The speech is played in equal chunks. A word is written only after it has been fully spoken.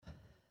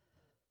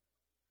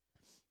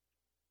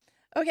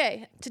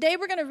Okay, today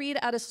we're going to read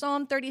out of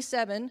Psalm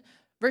 37,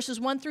 verses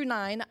 1 through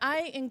 9.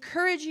 I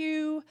encourage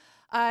you,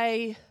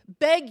 I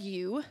beg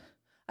you,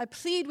 I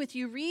plead with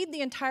you, read the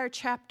entire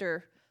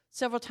chapter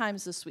several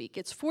times this week.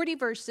 It's 40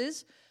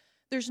 verses.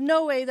 There's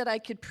no way that I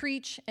could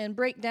preach and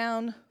break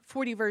down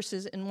 40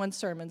 verses in one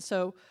sermon.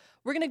 So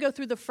we're going to go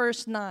through the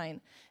first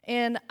 9.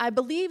 And I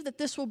believe that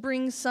this will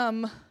bring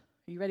some, are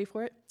you ready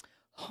for it?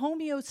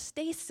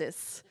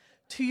 Homeostasis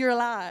to your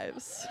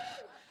lives.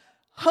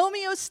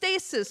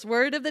 Homeostasis,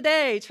 word of the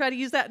day. Try to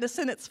use that in a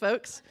sentence,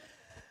 folks.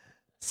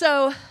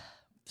 So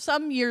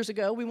some years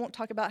ago, we won't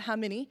talk about how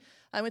many,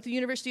 I went to the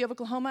University of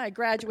Oklahoma. I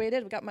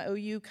graduated. I got my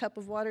OU cup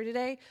of water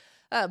today.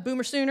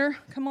 Boomer Sooner,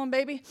 come on,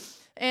 baby.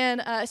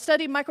 And I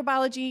studied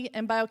microbiology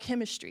and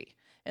biochemistry.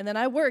 And then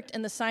I worked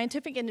in the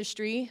scientific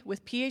industry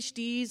with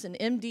PhDs and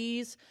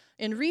MDs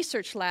in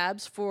research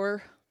labs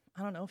for,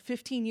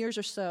 15 years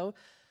or so,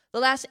 the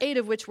last 8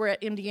 of which were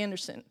at MD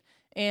Anderson.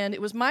 And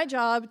it was my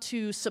job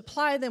to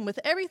supply them with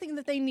everything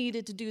that they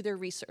needed to do their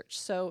research.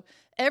 So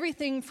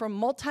everything from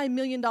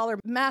multi-million-dollar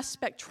mass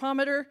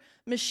spectrometer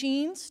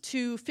machines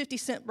to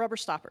 50-cent rubber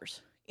stoppers.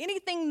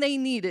 Anything they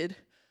needed,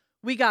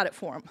 we got it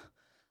for them.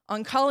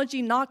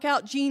 Oncology,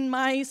 knockout gene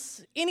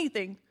mice,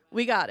 anything,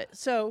 we got it.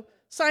 So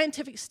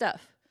scientific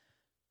stuff.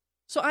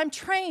 So I'm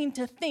trained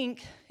to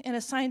think in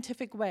a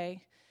scientific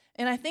way.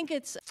 And I think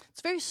it's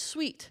very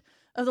sweet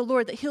of the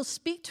Lord that He'll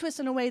speak to us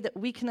in a way that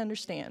we can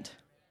understand.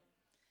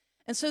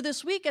 And so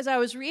this week, as I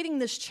was reading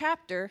this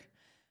chapter,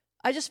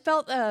 I just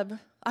felt,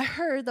 I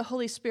heard the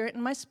Holy Spirit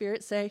in my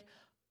spirit say,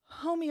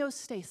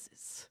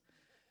 homeostasis.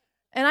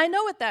 And I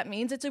know what that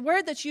means. It's a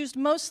word that's used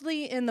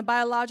mostly in the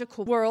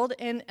biological world.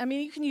 And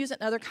you can use it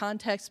in other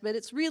contexts, but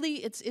it's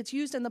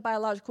used in the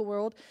biological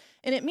world.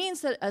 And it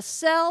means that a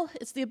cell,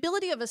 it's the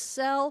ability of a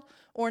cell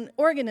or an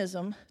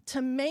organism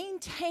to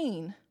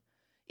maintain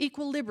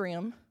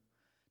equilibrium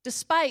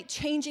despite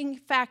changing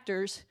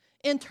factors,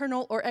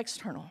 internal or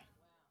external.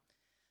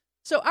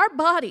 So our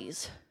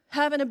bodies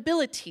have an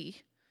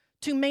ability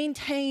to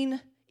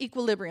maintain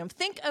equilibrium.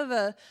 Think of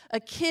a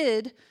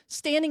kid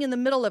standing in the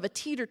middle of a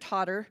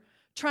teeter-totter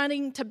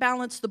trying to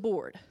balance the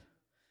board.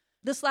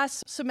 This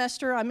last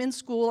semester, I'm in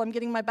school. I'm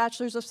getting my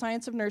Bachelor's of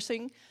Science of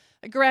Nursing.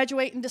 I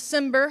graduate in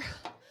December.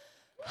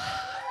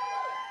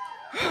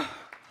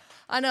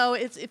 I know,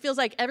 it feels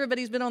like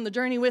everybody's been on the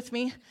journey with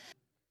me.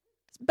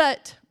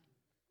 But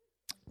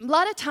a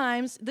lot of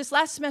times, this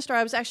last semester,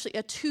 I was actually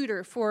a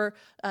tutor for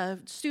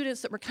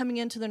students that were coming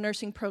into the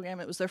nursing program.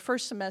 It was their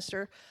first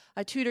semester.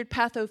 I tutored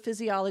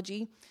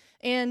pathophysiology.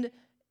 And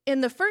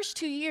in the first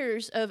 2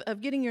 years of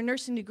getting your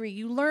nursing degree,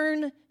 you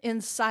learn in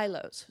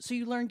silos. So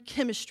you learn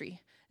chemistry,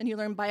 and you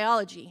learn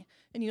biology,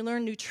 and you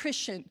learn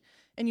nutrition,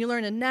 and you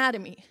learn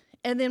anatomy.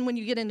 And then when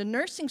you get into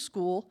nursing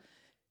school,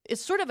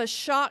 it's sort of a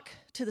shock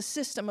to the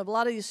system of a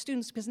lot of these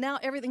students because now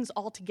everything's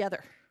all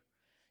together.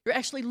 You're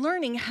actually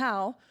learning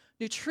how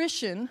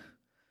nutrition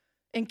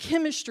and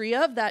chemistry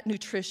of that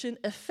nutrition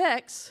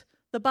affects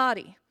the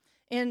body.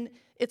 And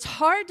it's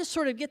hard to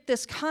sort of get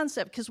this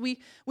concept because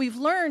we've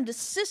learned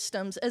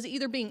systems as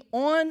either being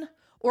on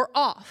or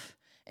off.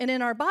 And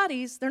in our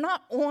bodies, they're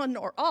not on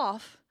or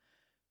off.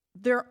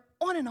 They're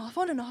on and off,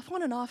 on and off,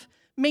 on and off,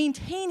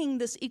 maintaining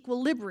this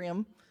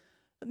equilibrium,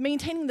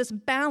 maintaining this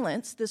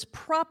balance, this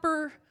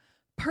proper,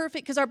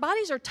 perfect, because our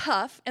bodies are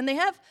tough and they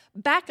have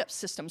backup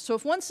systems. So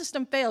if one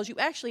system fails, you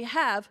actually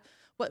have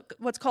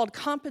what's called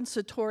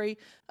compensatory.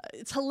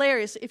 It's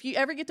hilarious. If you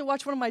ever get to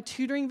watch one of my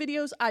tutoring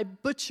videos, I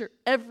butcher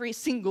every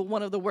single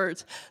one of the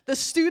words. The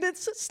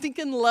students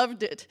stinking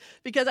loved it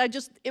because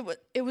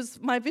it was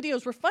my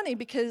videos were funny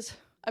because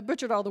I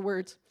butchered all the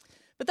words.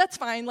 But that's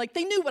fine. Like,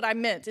 they knew what I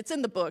meant. It's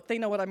in the book. They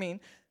know what I mean.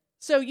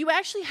 So you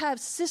actually have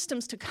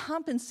systems to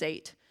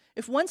compensate.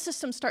 If one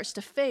system starts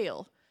to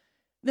fail,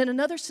 then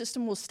another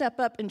system will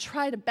step up and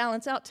try to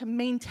balance out to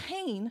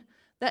maintain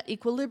that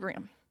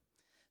equilibrium,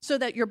 so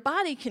that your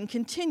body can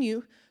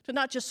continue to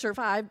not just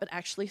survive, but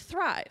actually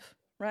thrive,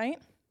 right?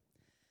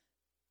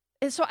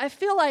 And so I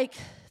feel like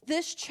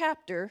this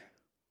chapter,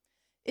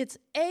 it's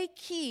a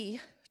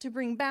key to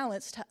bring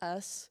balance to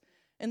us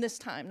in this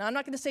time. Now, I'm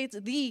not going to say it's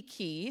the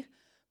key,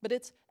 but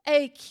it's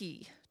a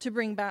key to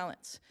bring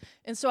balance.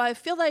 And so I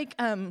feel like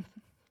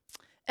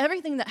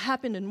everything that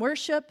happened in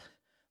worship,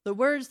 the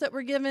words that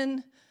were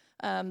given,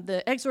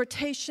 the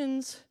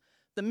exhortations,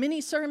 the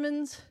mini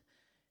sermons,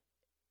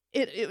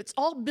 it's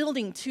all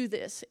building to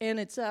this, and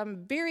it's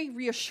very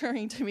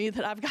reassuring to me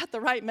that I've got the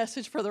right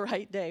message for the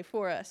right day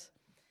for us.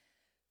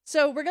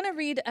 So we're going to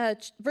read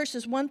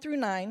verses 1 through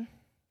 9,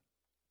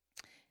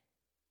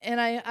 and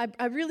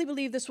I really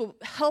believe this will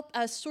help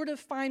us sort of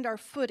find our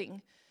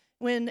footing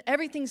when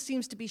everything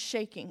seems to be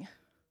shaking.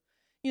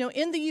 You know,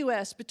 in the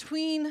U.S.,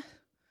 between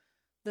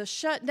the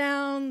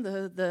shutdown,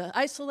 the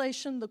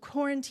isolation, the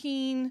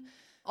quarantine,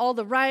 all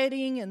the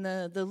rioting and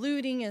the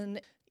looting,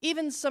 and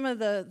even some of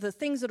the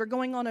things that are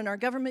going on in our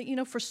government, you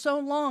know, for so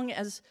long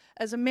as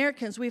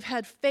Americans, we've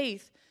had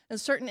faith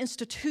and certain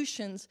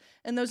institutions,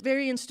 and those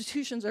very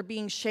institutions are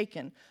being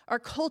shaken. Our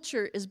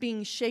culture is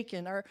being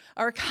shaken.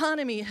 Our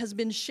economy has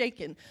been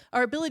shaken.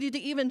 Our ability to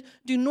even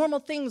do normal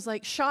things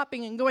like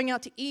shopping and going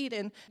out to eat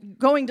and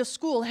going to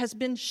school has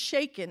been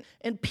shaken.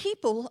 And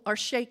people are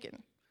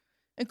shaken,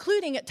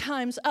 including at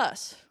times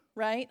us,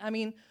 right? I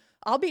mean,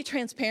 I'll be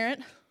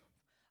transparent.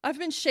 I've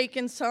been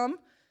shaken some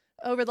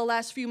over the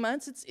last few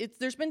months.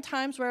 There's been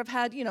times where I've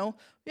had,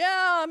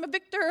 I'm a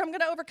victor, I'm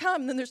going to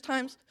overcome. And then there's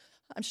times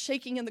I'm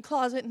shaking in the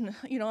closet and,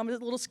 I'm a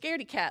little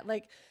scaredy cat.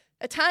 Like,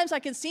 at times I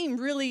can seem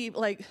really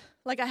like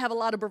I have a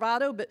lot of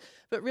bravado, but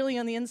really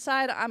on the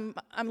inside, I'm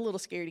a little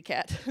scaredy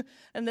cat.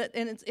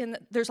 and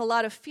there's a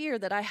lot of fear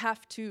that I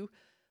have to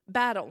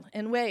battle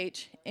and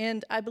wage.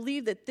 And I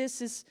believe that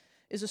this is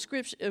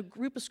a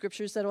group of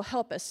scriptures that will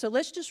help us. So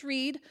let's just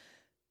read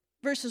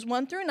verses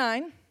 1 through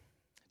 9.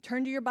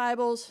 Turn to your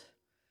Bibles.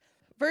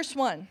 Verse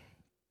 1,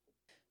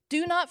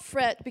 do not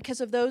fret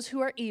because of those who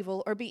are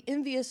evil, or be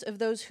envious of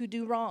those who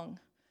do wrong.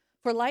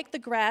 For like the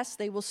grass,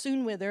 they will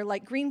soon wither,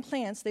 like green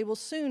plants, they will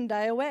soon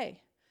die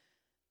away.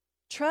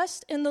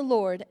 Trust in the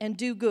Lord and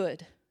do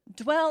good.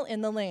 Dwell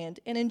in the land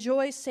and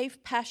enjoy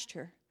safe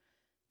pasture.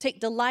 Take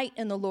delight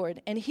in the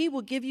Lord, and he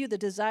will give you the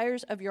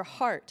desires of your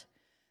heart.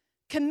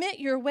 Commit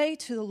your way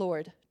to the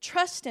Lord.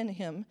 Trust in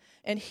him,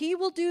 and he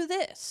will do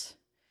this.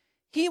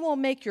 He will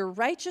make your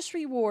righteous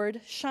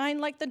reward shine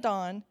like the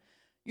dawn,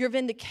 your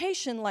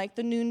vindication like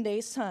the noonday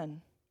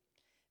sun.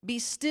 Be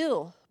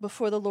still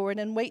before the Lord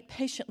and wait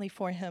patiently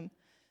for him.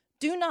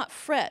 Do not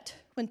fret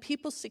when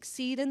people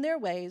succeed in their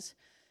ways,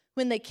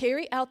 when they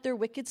carry out their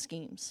wicked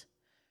schemes.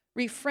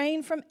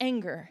 Refrain from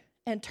anger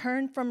and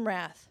turn from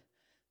wrath.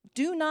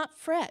 Do not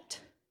fret.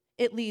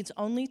 It leads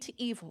only to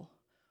evil.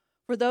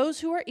 For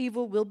those who are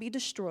evil will be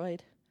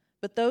destroyed,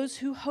 but those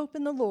who hope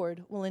in the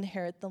Lord will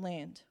inherit the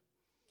land.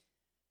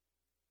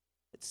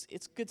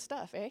 It's good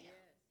stuff, eh?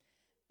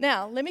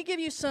 Now, let me give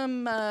you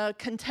some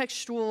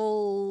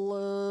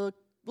contextual,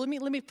 let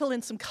me fill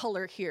in some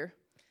color here.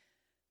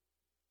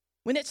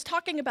 When it's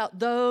talking about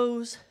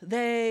those,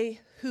 they,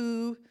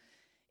 who,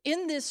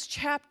 in this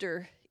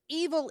chapter,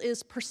 evil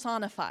is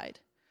personified,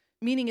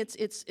 meaning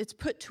it's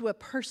put to a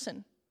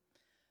person.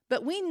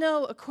 But we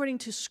know, according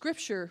to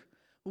Scripture,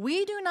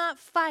 we do not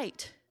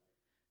fight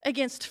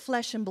against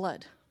flesh and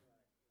blood.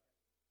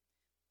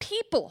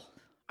 People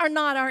are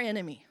not our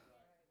enemy.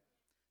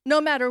 No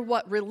matter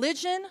what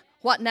religion,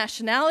 what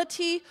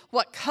nationality,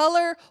 what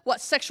color, what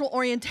sexual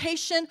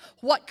orientation,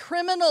 what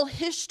criminal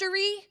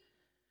history,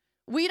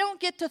 we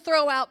don't get to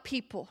throw out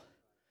people.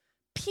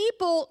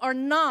 People are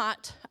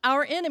not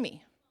our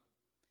enemy.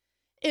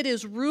 It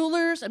is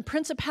rulers and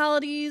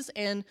principalities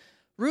and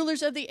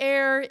rulers of the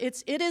air.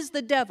 It is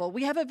the devil.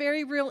 We have a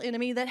very real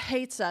enemy that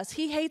hates us.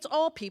 He hates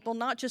all people,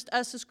 not just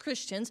us as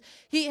Christians.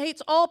 He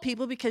hates all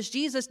people because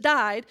Jesus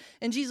died,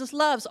 and Jesus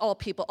loves all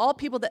people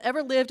that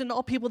ever lived and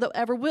all people that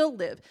ever will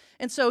live.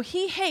 And so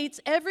he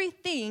hates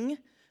everything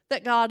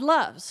that God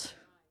loves.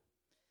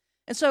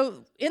 And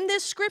so in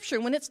this scripture,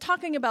 when it's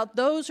talking about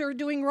those who are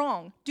doing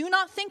wrong, do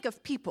not think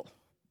of people.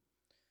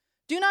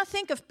 Do not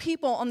think of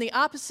people on the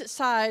opposite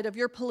side of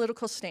your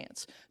political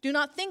stance. Do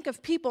not think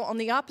of people on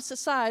the opposite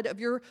side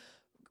of your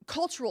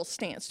cultural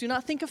stance. Do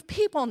not think of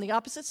people on the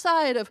opposite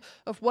side of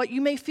what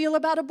you may feel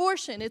about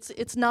abortion.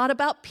 It's not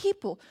about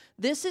people.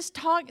 This,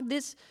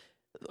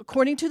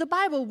 according to the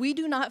Bible, we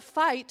do not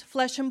fight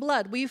flesh and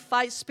blood. We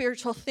fight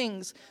spiritual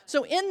things.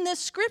 So in this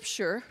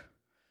scripture,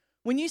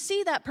 when you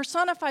see that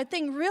personified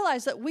thing,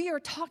 realize that we are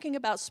talking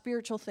about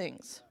spiritual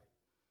things.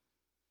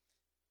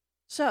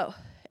 So,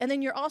 and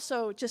then you're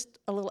also, just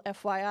a little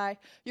FYI,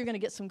 you're going to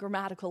get some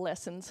grammatical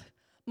lessons.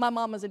 My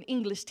mom is an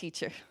English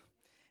teacher.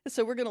 And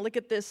so we're going to look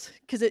at this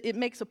because it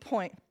makes a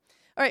point.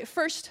 All right,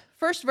 first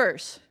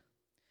verse.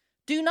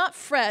 Do not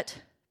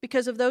fret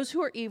because of those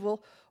who are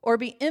evil, or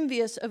be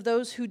envious of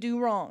those who do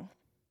wrong.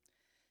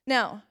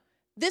 Now,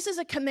 this is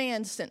a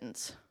command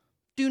sentence.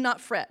 Do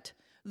not fret.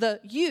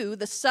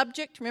 The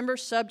subject, remember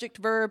subject,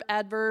 verb,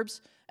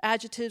 adverbs,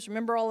 adjectives,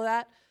 remember all of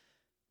that?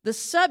 The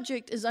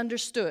subject is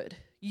understood.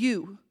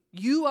 You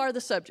are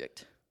the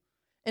subject.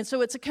 And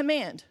so it's a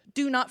command.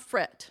 Do not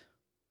fret.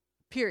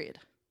 Period.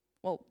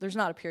 Well, there's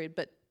not a period,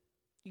 but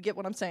you get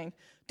what I'm saying.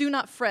 Do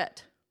not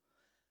fret.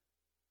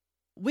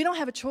 We don't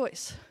have a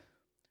choice.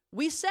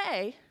 We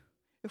say,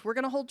 if we're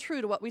going to hold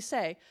true to what we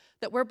say,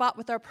 that we're bought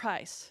with our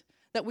price,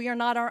 that we are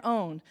not our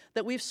own,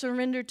 that we've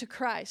surrendered to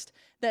Christ,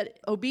 that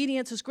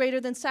obedience is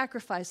greater than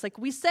sacrifice. Like,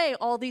 we say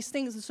all these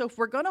things. And so if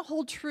we're going to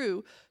hold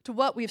true to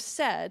what we've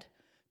said,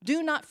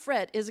 do not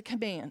fret is a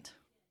command,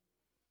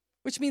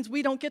 which means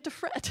we don't get to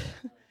fret.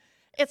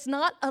 It's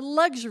not a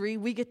luxury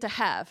we get to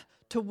have,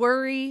 to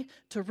worry,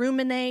 to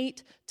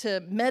ruminate,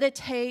 to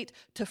meditate,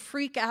 to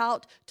freak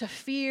out, to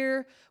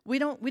fear. We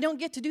don't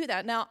get to do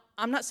that. Now,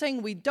 I'm not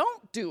saying we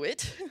don't do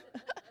it.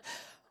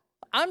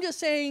 I'm just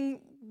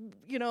saying,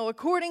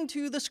 according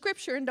to the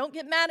scripture, and don't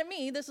get mad at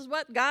me, this is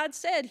what God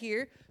said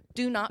here,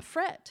 do not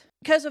fret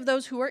because of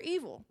those who are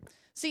evil.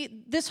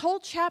 See, this whole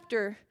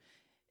chapter,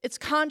 it's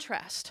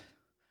contrast.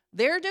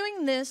 They're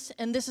doing this,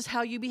 and this is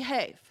how you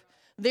behave.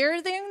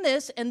 They're doing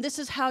this, and this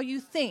is how you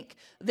think.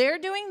 They're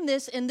doing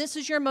this, and this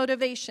is your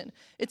motivation.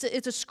 It's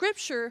a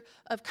scripture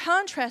of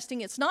contrasting.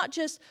 It's not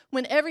just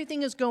when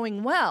everything is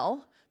going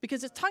well,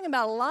 because it's talking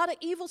about a lot of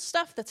evil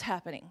stuff that's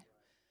happening.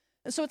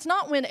 And so it's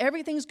not when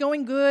everything's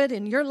going good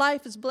and your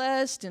life is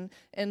blessed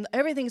and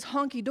everything's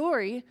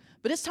honky-dory,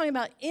 but it's talking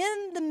about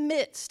in the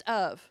midst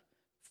of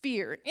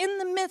fear, in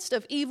the midst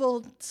of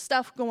evil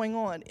stuff going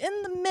on,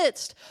 in the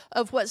midst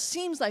of what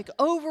seems like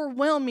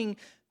overwhelming,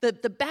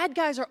 the bad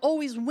guys are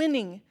always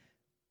winning,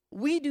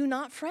 we do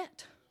not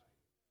fret.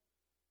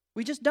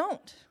 We just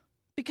don't,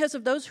 because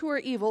of those who are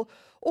evil,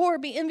 or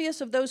be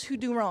envious of those who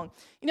do wrong.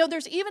 You know,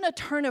 there's even a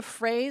turn of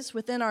phrase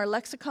within our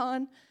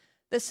lexicon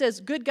that says,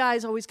 good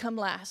guys always come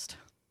last.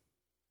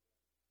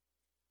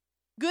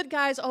 Good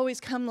guys always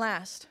come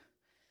last.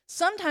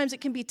 Sometimes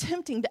it can be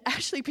tempting to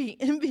actually be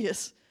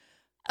envious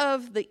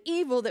of the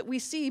evil that we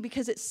see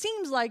because it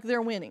seems like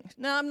they're winning.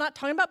 Now, I'm not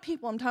talking about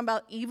people. I'm talking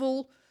about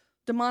evil,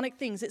 demonic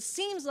things. It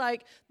seems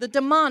like the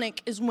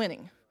demonic is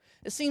winning.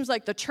 It seems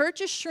like the church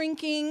is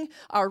shrinking,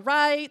 our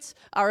rights,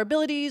 our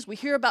abilities. We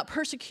hear about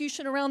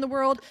persecution around the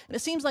world, and it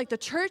seems like the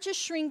church is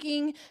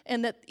shrinking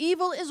and that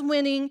evil is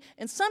winning.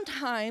 And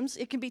sometimes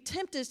it can be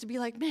tempted to be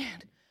like,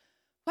 man,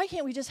 why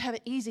can't we just have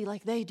it easy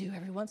like they do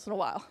every once in a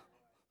while?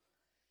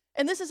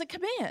 And this is a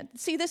command.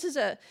 See,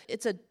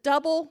 it's a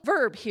double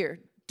verb here.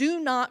 Do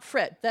not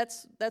fret.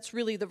 That's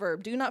really the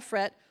verb. Do not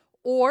fret,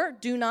 or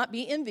do not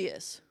be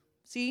envious.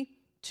 See,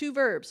 two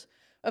verbs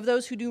of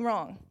those who do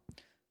wrong.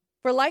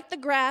 For like the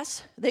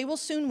grass, they will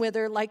soon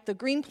wither. Like the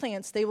green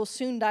plants, they will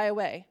soon die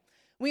away.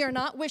 We are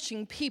not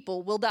wishing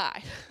people will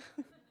die.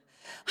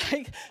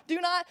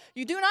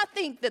 You do not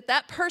think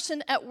that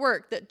person at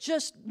work that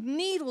just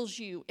needles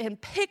you and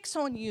picks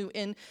on you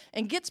and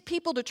gets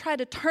people to try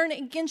to turn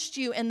against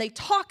you and they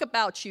talk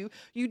about you,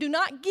 you do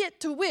not get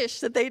to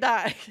wish that they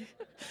die.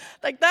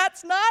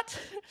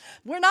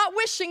 We're not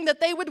wishing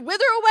that they would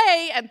wither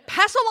away and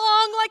pass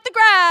along like the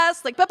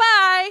grass, like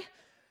bye-bye.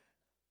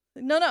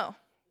 No.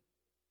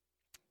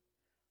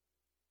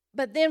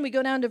 But then we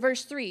go down to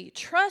verse 3.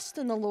 Trust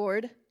in the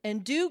Lord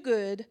and do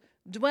good,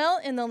 dwell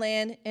in the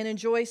land and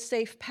enjoy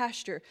safe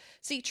pasture.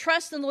 See,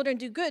 trust in the Lord and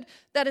do good,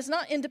 that is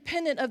not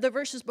independent of the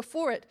verses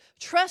before it.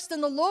 Trust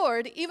in the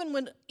Lord even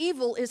when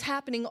evil is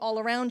happening all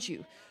around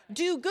you.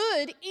 Do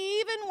good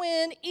even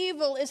when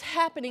evil is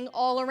happening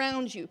all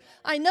around you.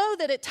 I know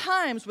that at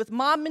times with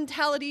mob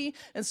mentality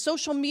and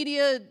social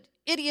media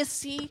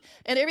idiocy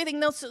and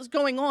everything else that's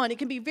going on, it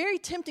can be very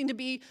tempting to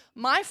be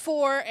my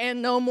for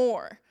and no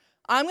more.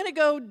 I'm going to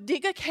go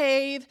dig a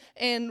cave,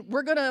 and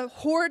we're going to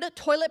hoard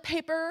toilet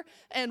paper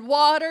and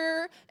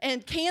water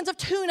and cans of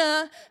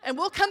tuna, and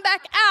we'll come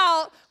back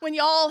out when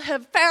y'all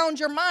have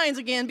found your minds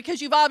again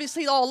because you've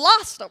obviously all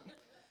lost them.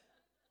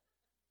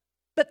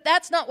 But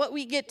that's not what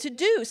we get to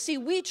do. See,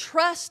 we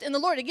trust in the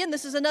Lord. Again,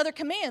 this is another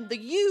command. The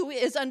you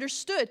is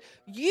understood.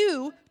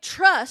 You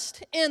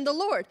trust in the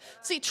Lord.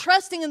 See,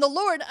 trusting in the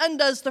Lord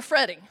undoes the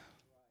fretting.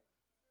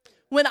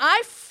 When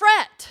I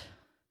fret,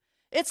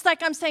 it's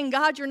like I'm saying,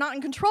 God, you're not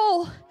in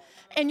control,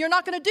 and you're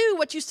not going to do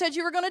what you said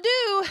you were going to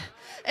do,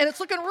 and it's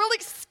looking really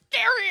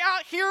scary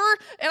out here,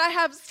 and I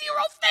have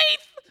zero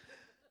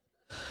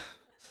faith.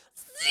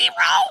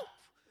 Zero.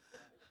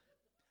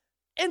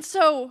 And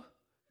so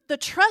the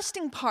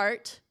trusting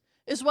part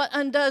is what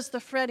undoes the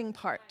fretting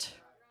part.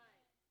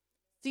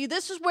 See,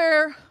 this is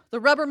where the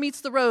rubber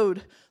meets the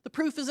road. The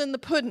proof is in the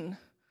pudding.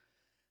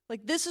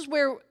 Like, this is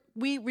where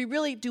we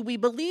really, do we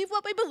believe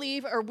what we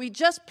believe, or are we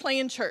just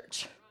playing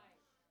church?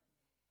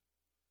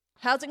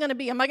 How's it going to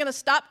be? Am I going to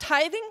stop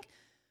tithing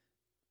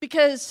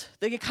because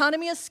the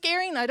economy is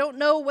scary and I don't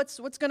know what's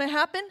going to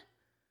happen?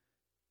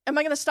 Am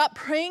I going to stop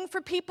praying for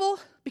people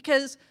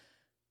because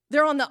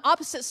they're on the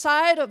opposite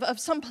side of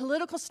some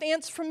political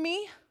stance from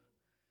me?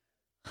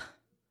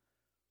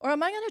 Or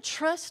am I going to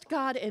trust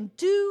God and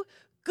do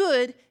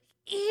good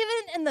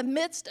even in the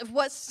midst of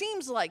what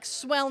seems like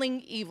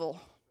swelling evil?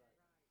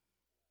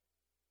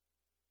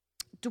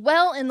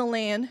 Dwell in the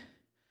land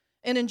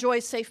and enjoy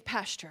safe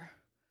pasture.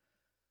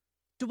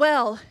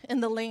 Dwell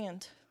in the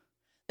land.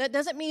 That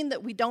doesn't mean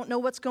that we don't know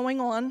what's going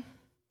on.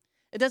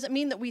 It doesn't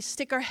mean that we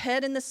stick our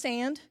head in the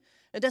sand.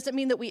 It doesn't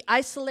mean that we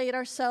isolate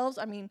ourselves.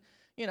 I mean,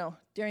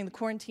 during the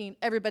quarantine,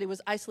 everybody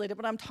was isolated,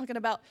 but I'm talking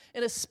about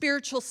in a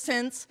spiritual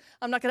sense.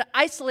 I'm not going to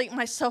isolate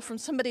myself from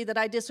somebody that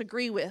I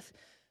disagree with.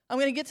 I'm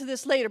going to get to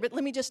this later, but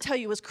let me just tell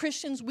you, as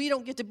Christians, we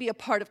don't get to be a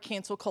part of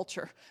cancel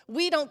culture.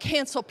 We don't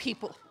cancel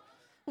people.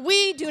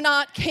 We do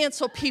not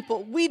cancel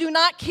people. We do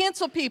not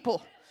cancel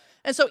people.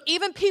 And so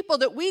even people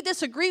that we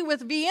disagree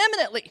with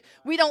vehemently,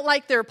 we don't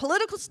like their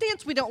political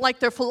stance, we don't like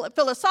their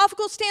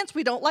philosophical stance,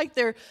 we don't like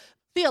their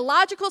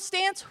theological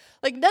stance.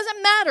 Like, it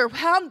doesn't matter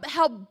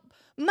how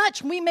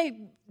much we may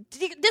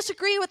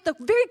disagree with the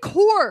very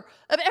core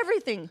of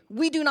everything,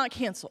 we do not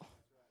cancel.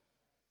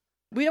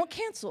 We don't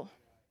cancel.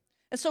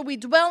 And so we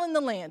dwell in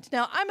the land.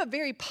 Now, I'm a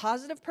very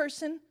positive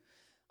person.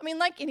 I mean,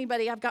 like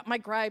anybody, I've got my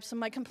gripes and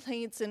my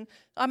complaints, and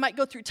I might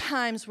go through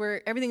times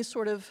where everything's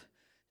sort of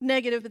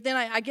negative, but then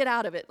I get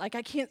out of it. Like,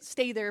 I can't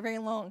stay there very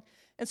long.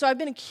 And so I've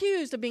been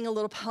accused of being a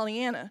little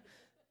Pollyanna.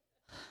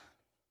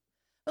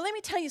 But let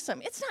me tell you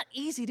something. It's not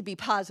easy to be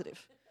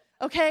positive,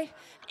 okay?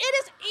 It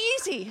is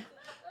easy.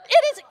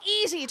 It is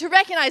easy to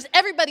recognize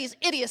everybody's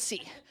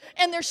idiocy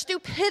and their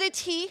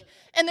stupidity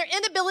and their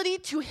inability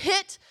to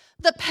hit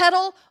the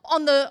pedal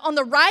on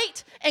the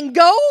right and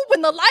go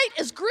when the light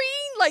is green,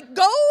 like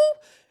go.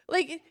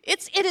 Like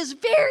it is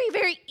very,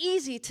 very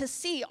easy to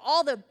see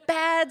all the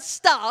bad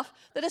stuff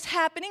that is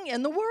happening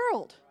in the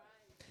world.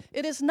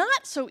 It is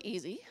not so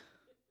easy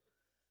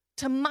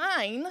to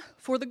mine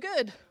for the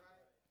good.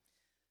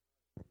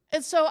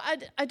 And so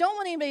I don't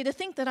want anybody to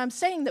think that I'm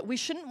saying that we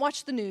shouldn't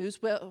watch the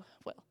news. Well,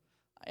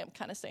 I am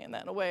kind of saying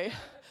that in a way.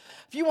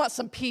 If you want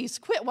some peace,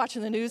 quit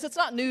watching the news. It's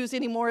not news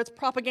anymore. It's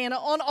propaganda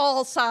on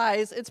all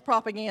sides. It's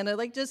propaganda.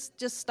 Like, just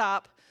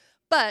stop.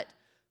 But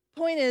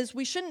point is,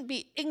 we shouldn't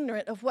be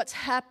ignorant of what's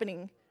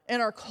happening in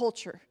our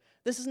culture.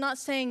 This is not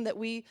saying that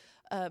we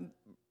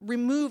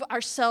remove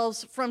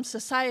ourselves from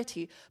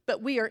society,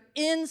 but we are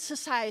in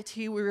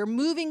society. We are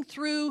moving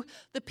through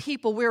the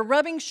people. We are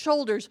rubbing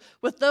shoulders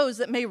with those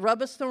that may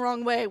rub us the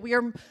wrong way. We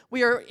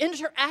are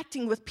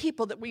interacting with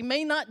people that we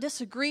may not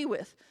disagree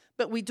with,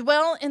 but we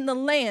dwell in the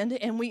land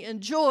and we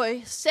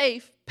enjoy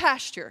safe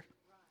pasture.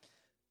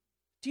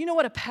 Do you know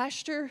what a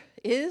pasture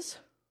is?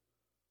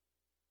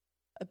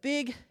 A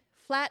big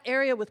flat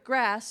area with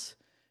grass.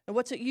 And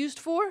what's it used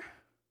for?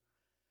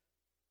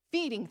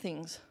 Feeding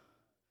things.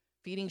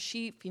 Feeding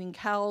sheep, feeding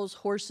cows,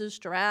 horses,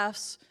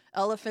 giraffes,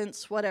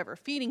 elephants, whatever.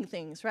 Feeding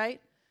things, right?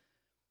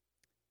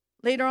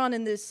 Later on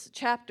in this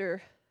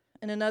chapter,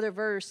 in another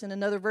verse, in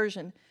another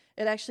version,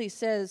 it actually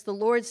says, the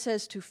Lord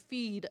says to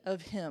feed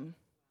of him,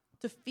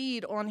 to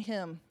feed on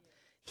him.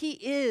 He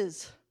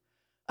is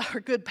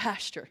our good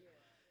pasture.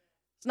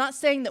 It's not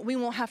saying that we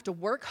won't have to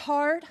work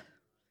hard.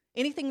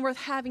 Anything worth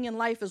having in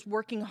life is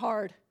working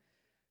hard.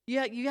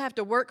 You have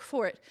to work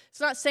for it. It's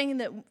not saying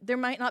that there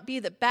might not be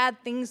the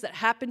bad things that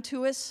happen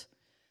to us.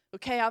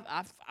 Okay,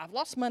 I've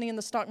lost money in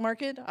the stock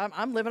market.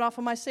 I'm living off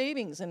of my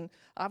savings, and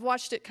I've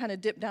watched it kind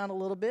of dip down a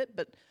little bit,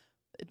 but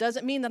it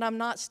doesn't mean that I'm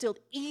not still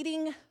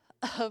eating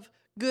of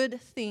good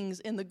things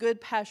in the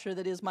good pasture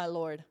that is my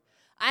Lord.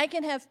 I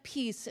can have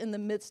peace in the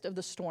midst of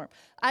the storm.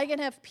 I can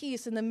have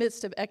peace in the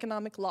midst of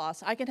economic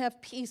loss. I can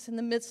have peace in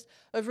the midst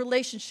of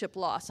relationship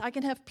loss. I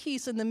can have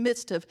peace in the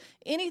midst of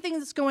anything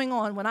that's going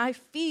on when I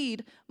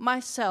feed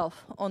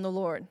myself on the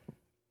Lord.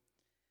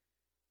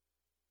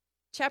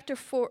 Chapter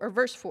 4, or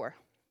verse 4.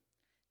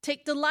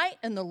 Take delight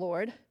in the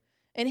Lord,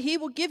 and he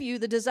will give you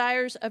the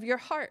desires of your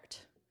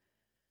heart.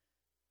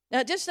 Now,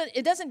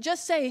 it doesn't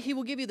just say he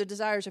will give you the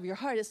desires of your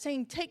heart. It's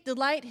saying take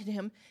delight in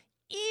him,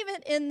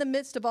 even in the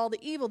midst of all the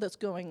evil that's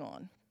going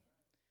on.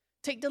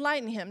 Take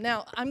delight in him.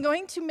 Now, I'm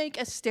going to make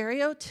a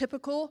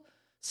stereotypical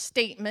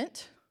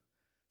statement.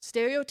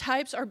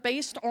 Stereotypes are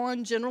based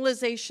on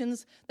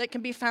generalizations that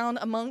can be found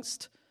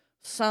amongst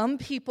some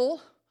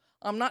people.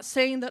 I'm not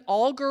saying that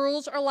all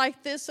girls are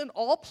like this in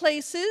all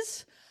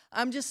places.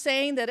 I'm just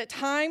saying that at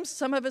times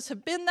some of us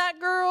have been that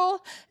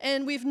girl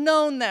and we've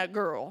known that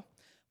girl.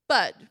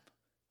 But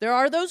there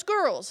are those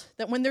girls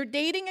that when they're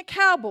dating a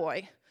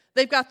cowboy,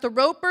 they've got the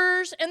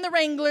Ropers and the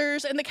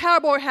Wranglers and the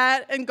cowboy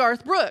hat and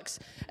Garth Brooks.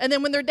 And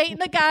then when they're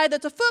dating a guy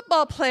that's a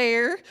football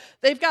player,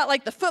 they've got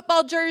like the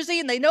football jersey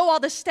and they know all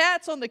the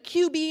stats on the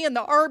QB and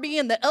the RB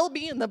and the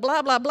LB and the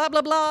blah, blah, blah,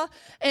 blah, blah.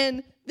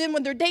 And then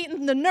when they're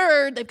dating the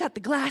nerd, they've got the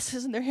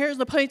glasses and their hair's in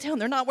the ponytail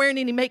and they're not wearing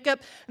any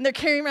makeup and they're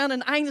carrying around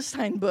an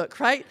Einstein book,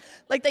 right?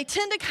 Like they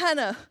tend to kind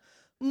of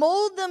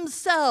mold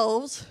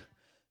themselves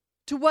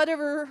to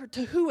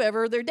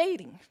whoever they're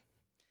dating.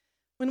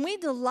 When we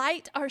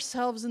delight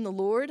ourselves in the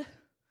Lord,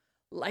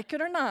 like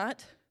it or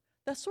not,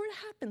 that sort of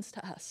happens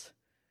to us.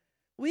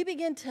 We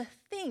begin to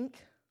think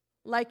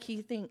like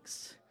he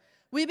thinks.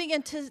 We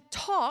begin to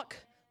talk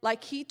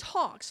like he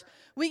talks.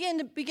 We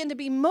begin to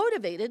be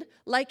motivated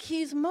like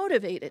he's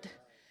motivated.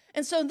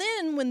 And so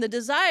then when the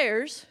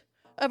desires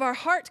of our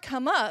heart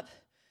come up,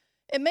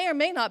 it may or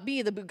may not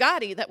be the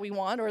Bugatti that we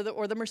want or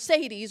the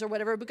Mercedes or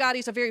whatever.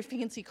 Bugatti's a very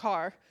fancy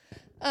car.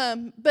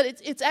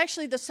 But it's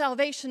actually the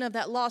salvation of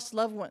that lost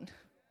loved one.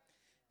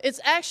 It's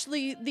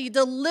actually the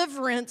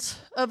deliverance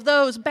of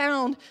those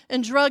bound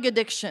in drug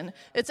addiction.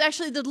 It's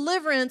actually the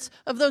deliverance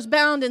of those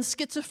bound in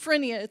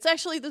schizophrenia. It's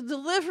actually the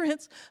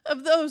deliverance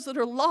of those that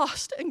are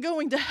lost and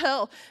going to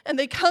hell, and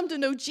they come to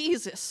know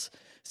Jesus.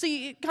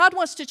 See, God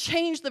wants to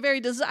change the very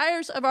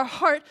desires of our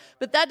heart,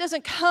 but that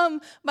doesn't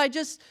come by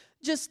just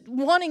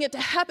wanting it to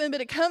happen,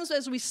 but it comes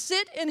as we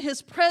sit in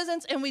his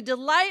presence and we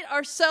delight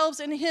ourselves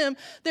in him.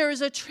 There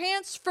is a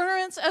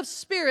transference of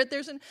spirit.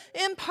 There's an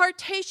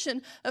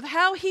impartation of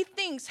how he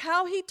thinks,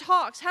 how he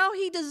talks, how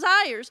he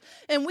desires,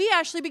 and we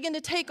actually begin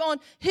to take on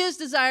his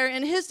desire,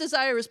 and his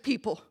desire is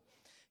people.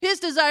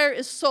 His desire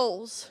is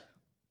souls.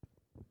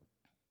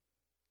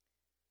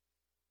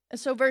 And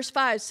so verse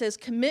 5 says,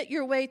 commit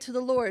your way to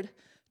the Lord.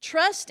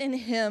 Trust in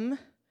him,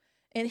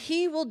 and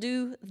he will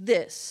do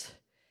this.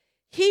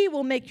 He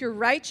will make your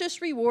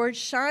righteous reward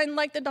shine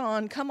like the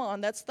dawn. Come on,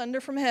 that's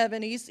thunder from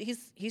heaven.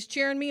 He's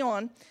cheering me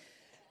on.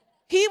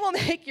 He will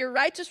make your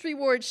righteous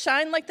reward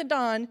shine like the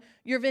dawn,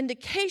 your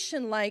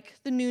vindication like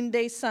the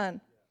noonday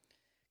sun.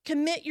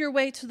 Commit your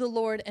way to the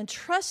Lord and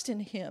trust in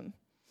him.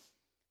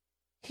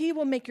 He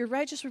will make your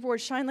righteous reward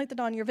shine like the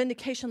dawn, your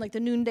vindication like the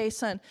noonday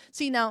sun.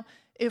 See, now,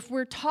 if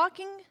we're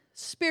talking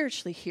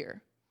spiritually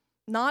here,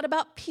 not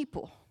about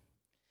people,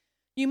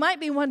 you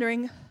might be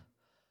wondering,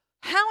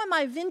 how am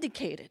I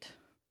vindicated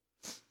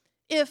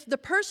if the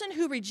person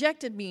who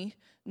rejected me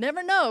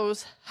never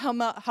knows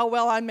how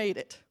well I made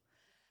it?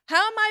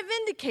 How am I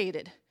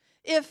vindicated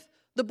if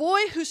the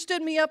boy who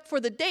stood me up for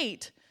the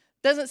date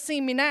doesn't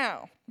see me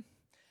now?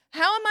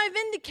 How am I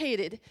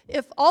vindicated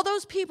if all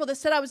those people that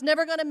said I was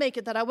never going to make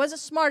it, that I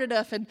wasn't smart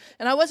enough and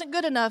I wasn't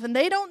good enough, and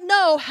they don't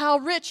know how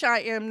rich I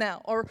am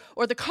now or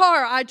the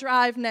car I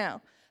drive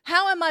now?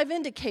 How am I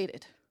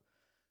vindicated?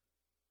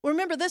 Well,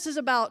 remember, this is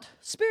about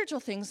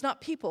spiritual things,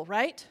 not people,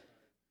 right?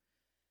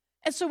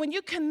 And so when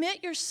you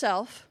commit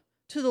yourself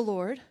to the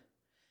Lord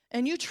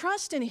and you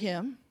trust in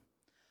him,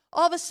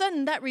 all of a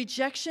sudden that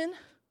rejection,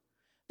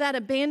 that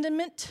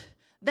abandonment,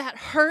 that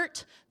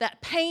hurt,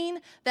 that pain,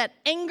 that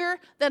anger,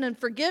 that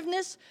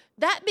unforgiveness,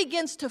 that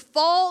begins to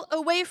fall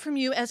away from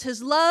you as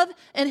his love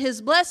and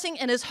his blessing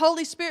and his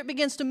Holy Spirit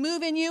begins to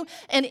move in you.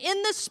 And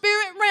in the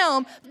spirit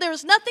realm,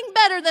 there's nothing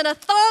better than a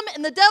thumb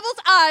in the devil's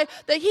eye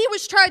that he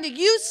was trying to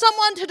use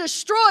someone to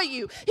destroy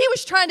you. He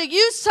was trying to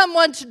use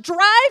someone to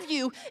drive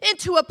you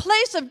into a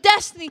place of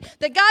destiny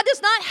that God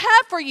does not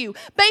have for you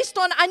based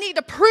on, I need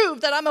to prove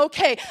that I'm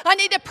okay. I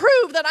need to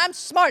prove that I'm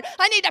smart.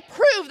 I need to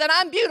prove that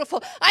I'm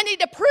beautiful. I need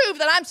to prove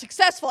that I'm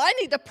successful. I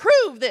need to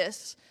prove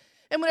this.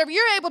 And whenever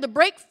you're able to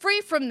break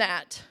free from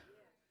that,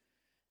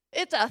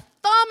 it's a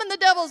thumb in the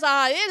devil's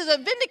eye. It is a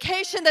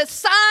vindication that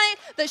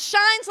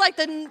shines like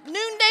the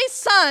noonday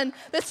sun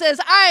that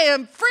says, I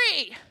am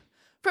free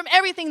from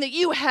everything that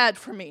you had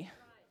for me.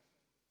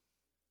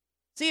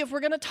 See, if we're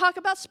going to talk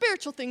about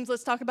spiritual things,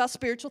 let's talk about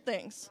spiritual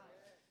things.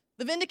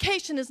 The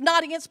vindication is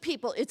not against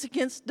people, it's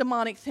against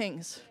demonic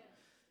things.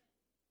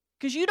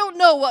 Because you don't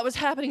know what was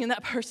happening in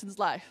that person's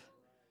life.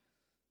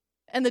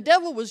 And the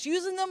devil was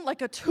using them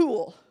like a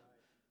tool.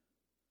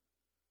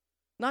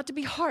 Not to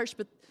be harsh,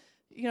 but,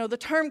 the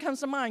term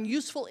comes to mind,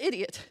 useful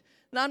idiot.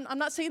 And I'm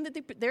not saying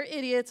that they're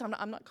idiots.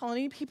 I'm not calling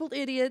any people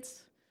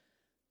idiots.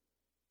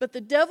 But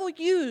the devil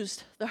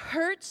used the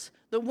hurts,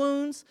 the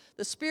wounds,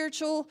 the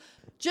spiritual,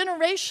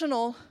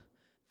 generational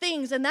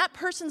things in that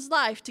person's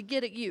life to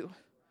get at you.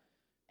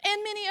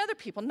 And many other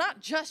people, not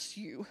just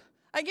you.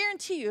 I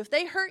guarantee you, if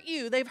they hurt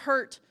you, they've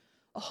hurt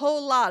a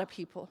whole lot of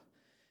people.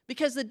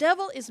 Because the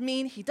devil is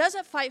mean, he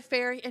doesn't fight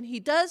fair, and he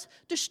does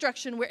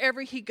destruction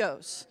wherever he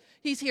goes.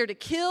 He's here to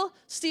kill,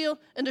 steal,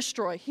 and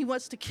destroy. He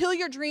wants to kill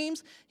your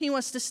dreams. He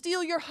wants to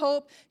steal your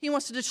hope. He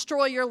wants to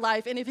destroy your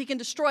life. And if he can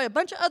destroy a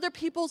bunch of other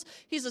people's,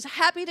 he's as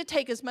happy to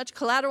take as much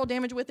collateral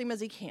damage with him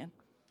as he can.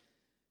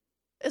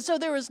 And so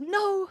there is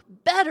no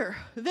better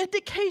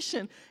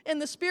vindication in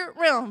the spirit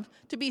realm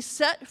to be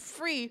set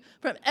free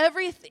from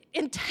every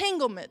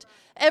entanglement,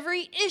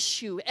 every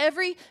issue,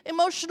 every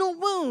emotional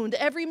wound,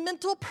 every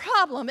mental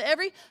problem,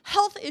 every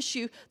health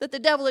issue that the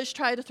devil is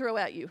trying to throw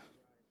at you.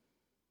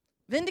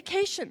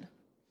 Vindication.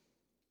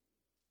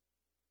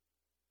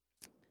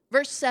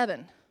 Verse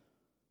 7.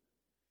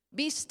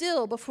 Be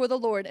still before the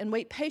Lord and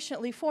wait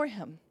patiently for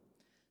him.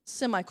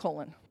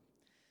 Semicolon.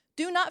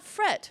 Do not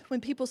fret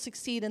when people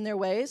succeed in their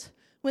ways,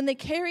 when they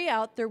carry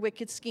out their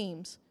wicked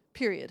schemes.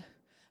 Period.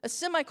 A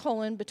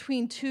semicolon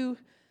between two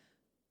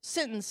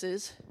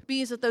sentences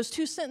means that those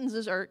two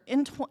sentences are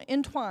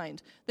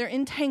entwined. They're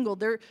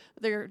entangled.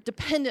 They're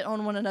dependent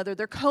on one another.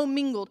 They're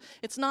commingled.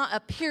 It's not a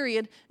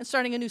period and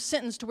starting a new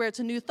sentence to where it's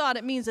a new thought.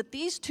 It means that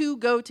these two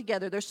go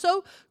together. They're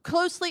so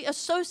closely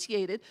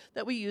associated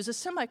that we use a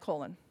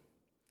semicolon.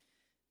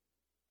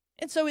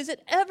 And so is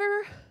it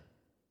ever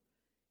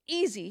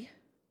easy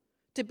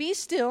to be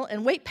still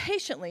and wait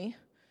patiently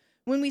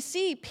when we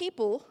see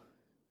people,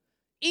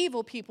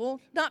 evil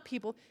people, not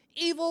people,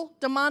 evil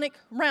demonic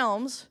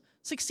realms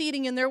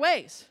succeeding in their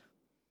ways?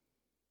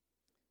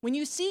 When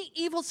you see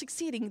evil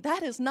succeeding,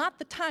 that is not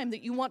the time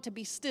that you want to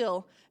be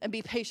still and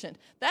be patient.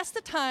 That's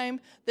the time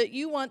that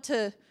you want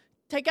to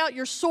take out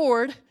your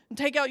sword and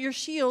take out your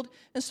shield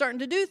and starting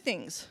to do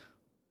things.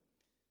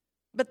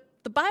 But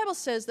the Bible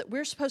says that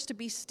we're supposed to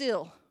be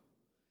still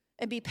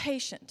and be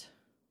patient.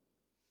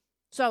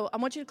 So I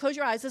want you to close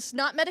your eyes. This is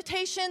not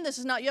meditation. This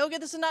is not yoga.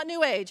 This is not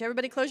New Age.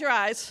 Everybody close your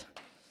eyes.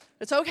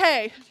 It's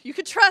okay. You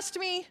can trust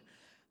me.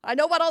 I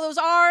know what all those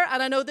are,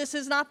 and I know this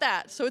is not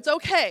that. So it's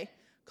okay.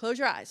 Close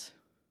your eyes.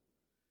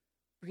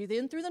 Breathe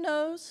in through the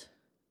nose,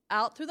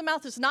 out through the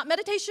mouth. This is not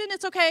meditation.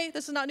 It's okay.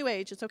 This is not New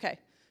Age. It's okay.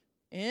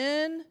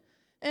 In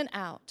and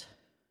out.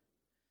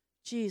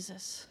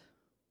 Jesus,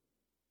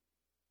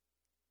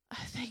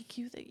 I thank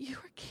you that you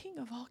are King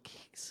of all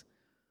kings.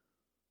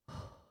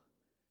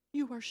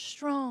 You are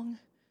strong.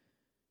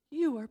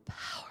 You are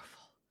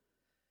powerful.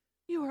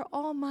 You are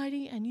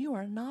almighty, and you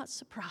are not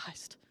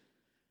surprised.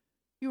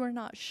 You are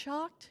not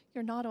shocked.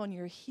 You're not on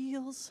your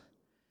heels.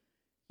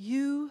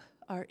 You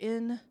are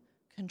in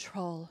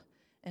control,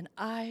 and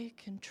I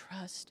can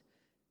trust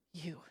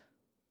you.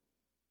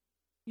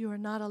 You are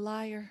not a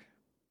liar.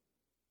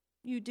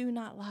 You do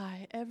not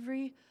lie.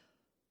 Every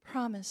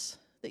promise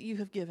that you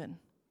have given,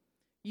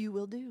 you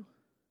will do.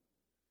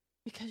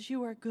 Because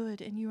you are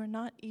good and you are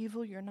not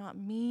evil. You're not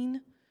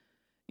mean.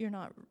 You're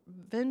not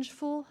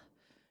vengeful.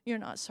 You're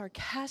not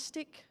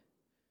sarcastic.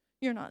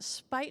 You're not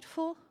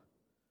spiteful.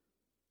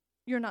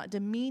 You're not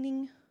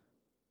demeaning.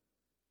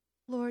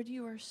 Lord,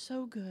 you are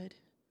so good.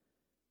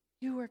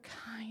 You are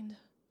kind.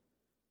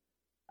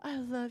 I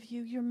love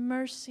you. Your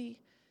mercy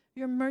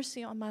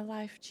on my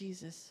life,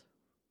 Jesus.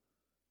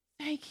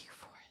 Thank you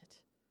for it.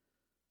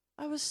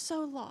 I was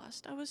so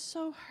lost. I was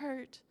so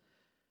hurt.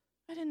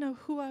 I didn't know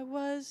who I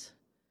was.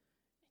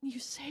 And you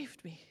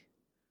saved me.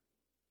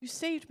 You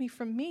saved me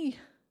from me.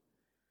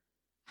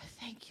 I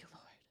thank you,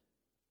 Lord.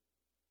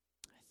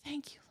 I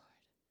thank you, Lord.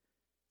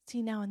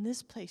 See, now in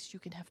this place you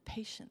can have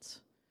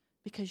patience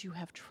because you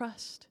have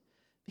trust,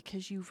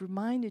 because you've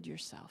reminded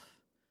yourself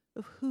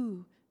of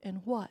who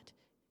and what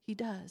he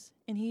does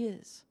and he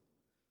is.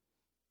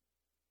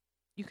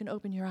 You can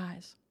open your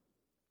eyes.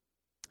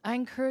 I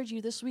encourage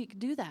you this week,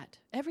 do that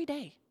every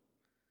day.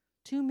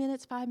 2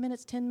 minutes, 5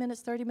 minutes, 10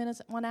 minutes, 30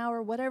 minutes, 1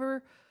 hour,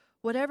 whatever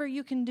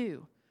you can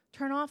do.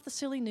 Turn off the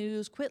silly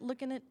news. Quit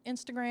looking at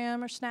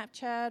Instagram or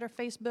Snapchat or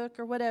Facebook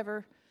or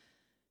whatever.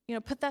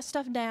 Put that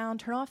stuff down.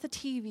 Turn off the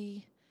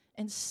TV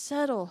and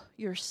settle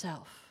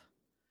yourself.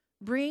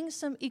 Bring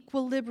some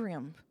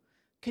equilibrium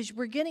because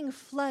we're getting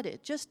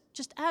flooded, just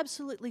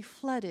absolutely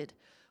flooded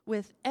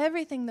with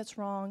everything that's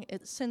wrong.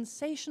 It's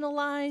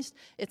sensationalized.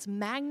 It's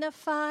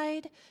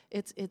magnified.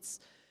 It's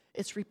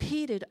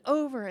repeated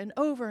over and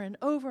over and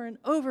over and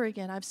over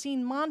again. I've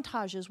seen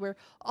montages where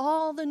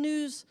all the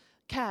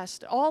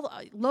newscast, all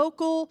the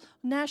local,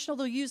 national,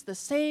 they'll use the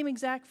same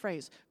exact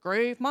phrase.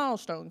 Grave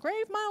milestone,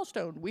 grave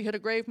milestone. We hit a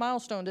grave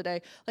milestone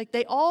today. Like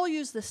they all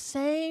use the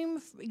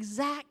same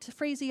exact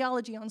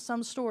phraseology on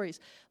some stories.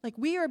 Like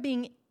we are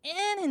being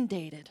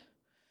inundated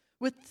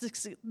with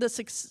the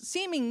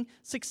seeming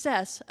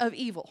success of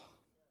evil.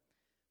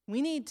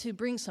 We need to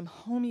bring some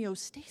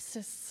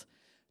homeostasis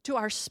to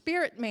our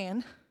spirit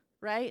man,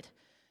 right?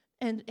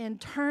 And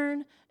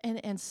turn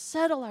and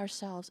settle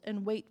ourselves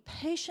and wait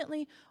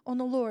patiently on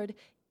the Lord,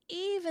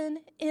 even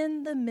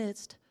in the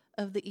midst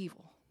of the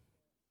evil.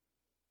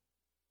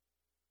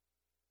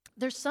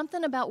 There's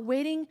something about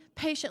waiting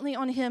patiently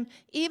on him,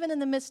 even in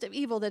the midst of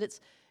evil, that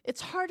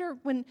it's harder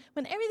when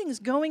everything's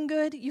going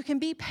good. You can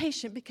be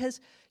patient because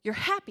you're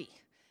happy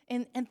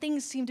and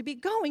things seem to be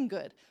going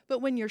good. But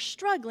when you're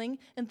struggling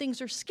and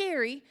things are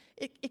scary,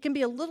 it can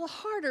be a little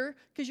harder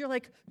because you're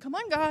like, come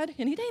on, God,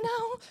 any day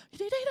now,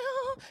 can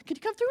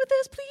you come through with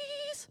this,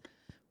 please?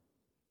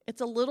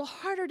 It's a little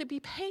harder to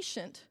be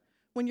patient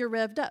when you're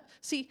revved up.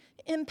 See,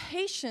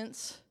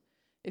 impatience,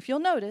 if you'll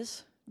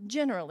notice,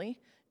 generally,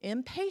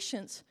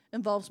 impatience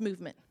involves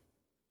movement.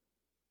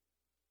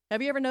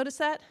 Have you ever noticed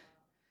that?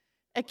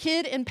 A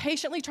kid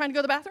impatiently trying to go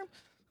to the bathroom?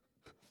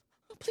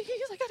 Oh, please,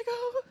 I gotta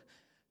go.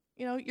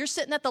 You're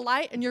sitting at the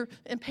light and you're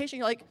impatient.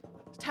 You're like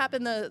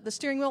tapping the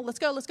steering wheel. Let's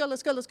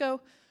go.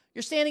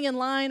 You're standing in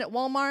line at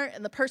Walmart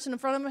and the person in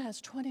front of them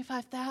has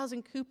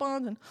 25,000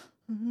 coupons and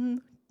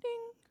ding,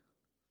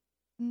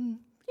 ding.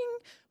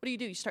 What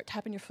do? You start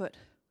tapping your foot.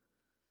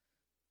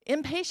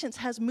 Impatience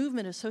has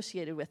movement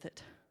associated with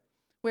it,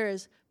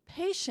 whereas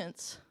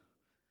patience,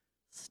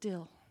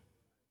 still.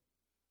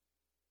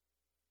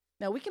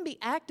 Now, we can be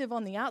active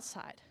on the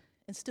outside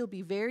and still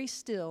be very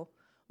still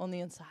on the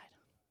inside.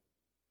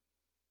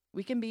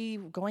 We can be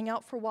going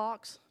out for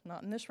walks,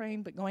 not in this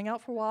rain, but going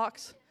out for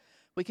walks.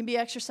 We can be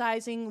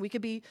exercising. We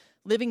could be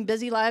living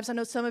busy lives. I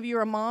know some of you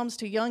are moms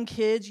to young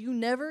kids. You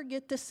never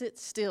get to sit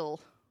still.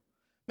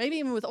 Maybe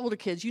even with older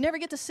kids, you never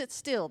get to sit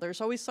still.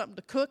 There's always something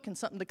to cook and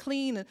something to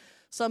clean and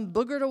some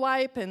booger to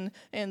wipe and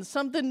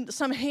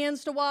some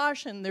hands to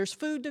wash and there's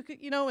food to,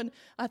 and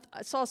I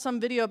saw some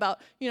video about,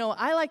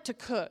 I like to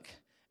cook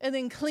and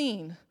then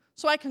clean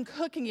so I can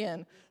cook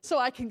again, so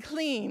I can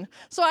clean,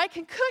 so I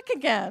can cook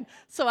again,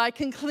 so I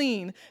can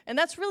clean. And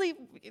that's really,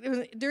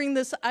 during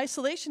this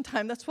isolation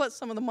time, that's what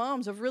some of the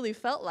moms have really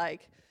felt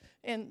like,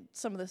 and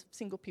some of the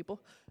single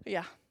people,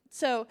 yeah.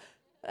 So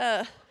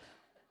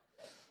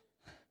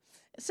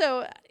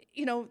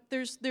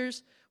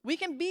we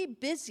can be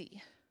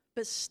busy,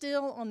 but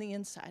still on the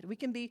inside. We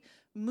can be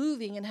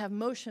moving and have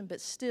motion,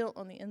 but still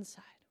on the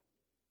inside.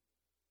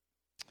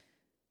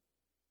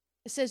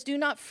 It says, do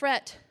not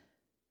fret.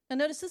 Now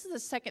notice this is the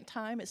second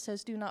time it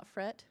says, do not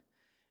fret.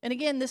 And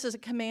again, this is a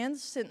command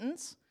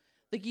sentence.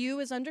 The you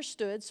is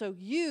understood, so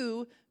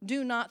you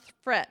do not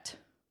fret.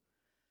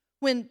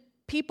 When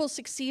people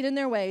succeed in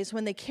their ways,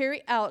 when they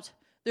carry out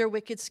their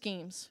wicked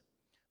schemes,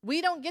 we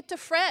don't get to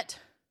fret.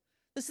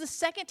 This is the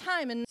second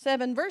time in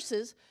 7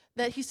 verses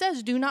that he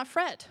says, do not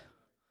fret.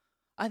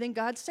 I think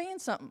God's saying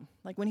something.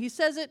 Like when he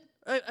says it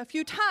a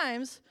few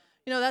times,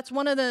 that's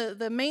one of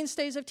the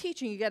mainstays of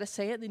teaching. You got to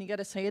say it, then you got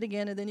to say it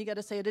again, and then you got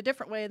to say it a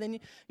different way, and then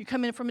you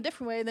come in from a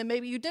different way, and then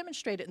maybe you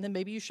demonstrate it, and then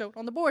maybe you show it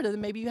on the board, and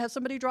then maybe you have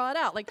somebody draw it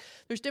out. Like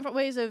there's different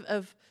ways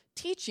of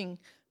teaching,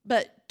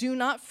 but do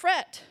not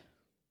fret.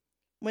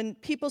 When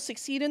people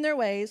succeed in their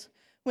ways,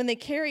 when they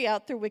carry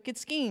out their wicked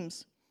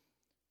schemes.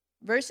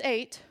 Verse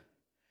 8,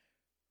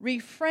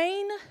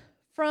 refrain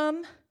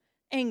from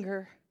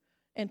anger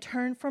and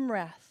turn from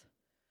wrath.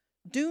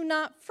 Do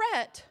not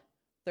fret,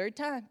 third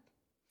time,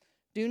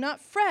 do not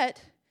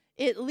fret,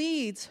 it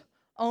leads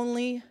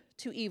only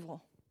to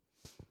evil.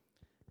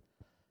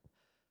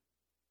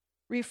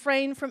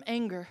 Refrain from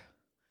anger.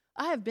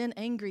 I have been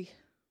angry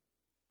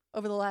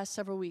over the last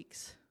several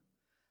weeks.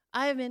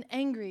 I have been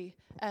angry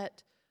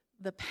at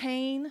the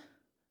pain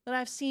that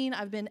I've seen.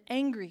 I've been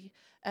angry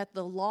at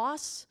the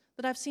loss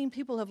that I've seen.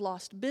 People have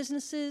lost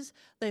businesses.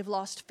 They've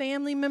lost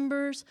family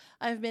members.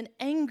 I've been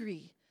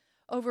angry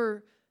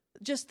over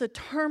just the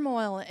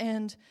turmoil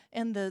and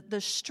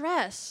the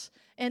stress,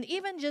 and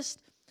even just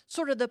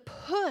sort of the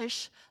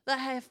push that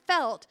I have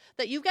felt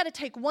that you've got to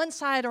take one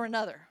side or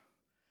another.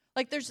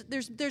 Like there's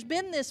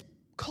been this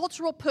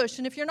cultural push,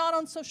 and if you're not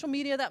on social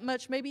media that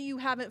much, maybe you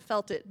haven't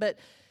felt it, but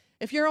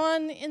if you're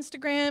on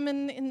Instagram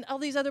and all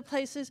these other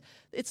places,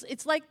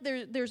 it's like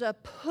there's a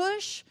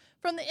push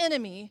from the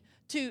enemy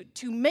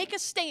to make a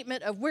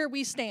statement of where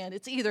we stand.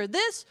 It's either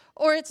this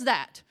or it's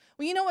that.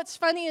 Well, you know what's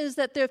funny is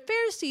that the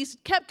Pharisees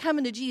kept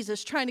coming to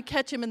Jesus trying to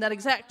catch him in that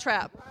exact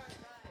trap.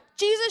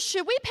 Jesus,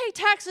 should we pay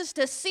taxes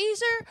to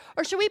Caesar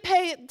or should we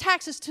pay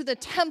taxes to the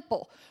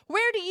temple?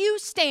 Where do you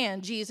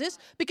stand, Jesus?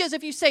 Because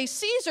if you say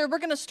Caesar, we're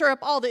going to stir up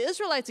all the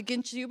Israelites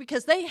against you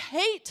because they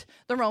hate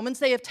the Romans.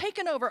 They have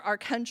taken over our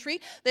country.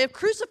 They have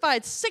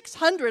crucified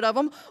 600 of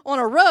them on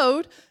a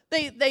road.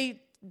 They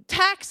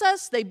tax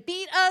us, they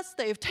beat us,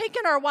 they've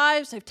taken our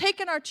wives, they've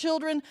taken our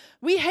children.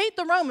 We hate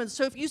the Romans.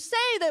 So if you say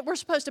that we're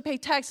supposed to pay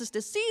taxes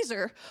to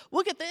Caesar,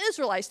 we'll get the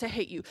Israelites to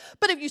hate you.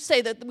 But if you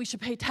say that we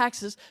should pay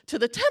taxes to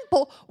the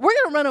temple, we're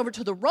going to run over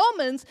to the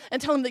Romans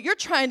and tell them that you're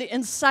trying to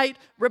incite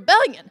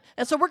rebellion.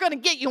 And so we're going to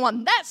get you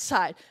on that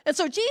side. And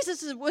so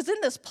Jesus was in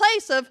this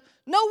place of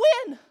no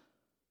win.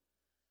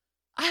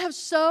 I have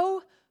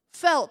so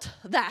felt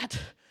that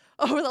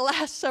over the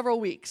last several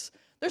weeks.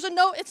 It's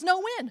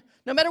no win.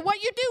 No matter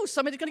what you do,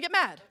 somebody's going to get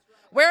mad.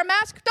 Wear a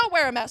mask, don't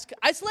wear a mask.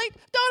 Isolate,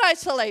 don't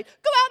isolate.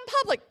 Go out in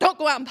public, don't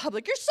go out in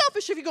public. You're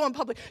selfish if you go in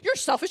public. You're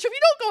selfish if you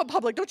don't go in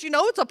public. Don't you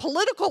know it's a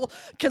political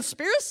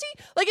conspiracy?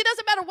 Like, it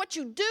doesn't matter what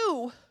you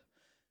do.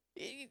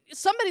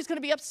 Somebody's going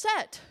to be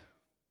upset.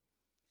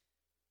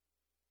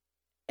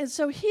 And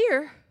so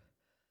here,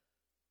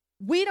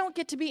 we don't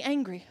get to be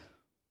angry.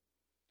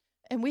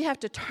 And we have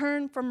to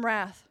turn from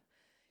wrath.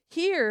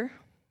 Here,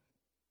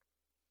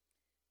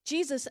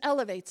 Jesus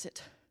elevates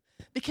it.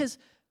 Because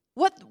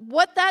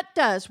what that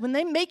does, when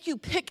they make you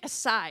pick a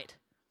side,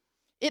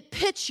 it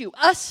pits you,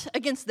 us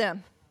against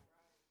them.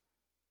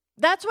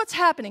 That's what's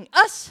happening,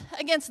 us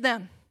against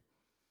them.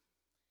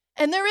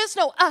 And there is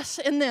no us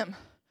in them.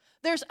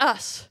 There's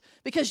us,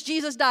 because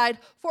Jesus died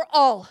for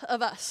all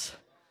of us.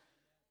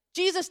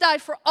 Jesus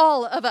died for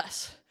all of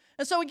us.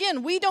 And so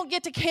again, we don't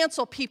get to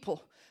cancel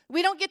people.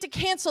 We don't get to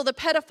cancel the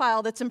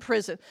pedophile that's in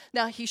prison.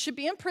 Now, he should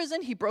be in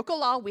prison. He broke a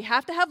law. We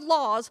have to have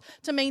laws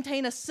to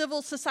maintain a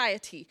civil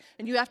society.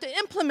 And you have to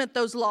implement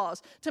those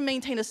laws to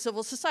maintain a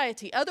civil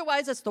society.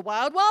 Otherwise, it's the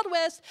wild, wild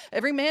west.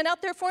 Every man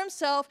out there for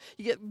himself.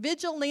 You get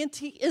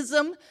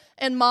vigilanteism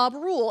and mob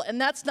rule.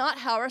 And that's not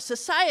how our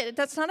society,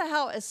 that's not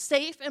how a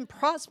safe and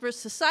prosperous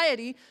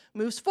society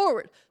moves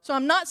forward. So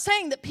I'm not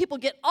saying that people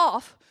get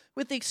off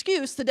with the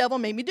excuse, the devil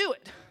made me do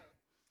it.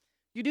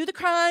 You do the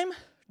crime,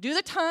 do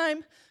the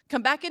time,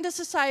 come back into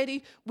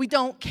society. We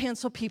don't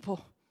cancel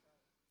people.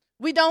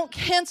 We don't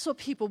cancel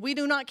people. We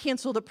do not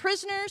cancel the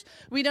prisoners.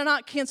 We do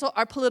not cancel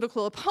our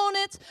political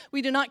opponents.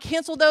 We do not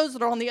cancel those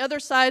that are on the other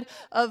side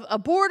of a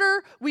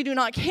border. We do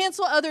not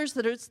cancel others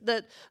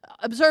that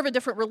observe a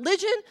different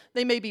religion.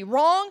 They may be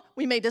wrong.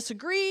 We may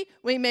disagree.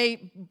 We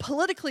may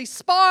politically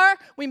spar.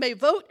 We may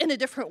vote in a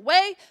different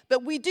way.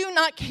 But we do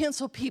not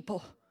cancel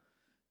people.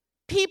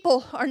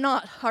 People are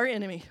not our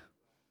enemy.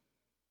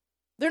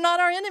 They're not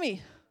our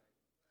enemy.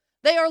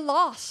 They are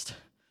lost.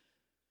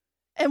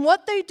 And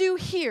what they do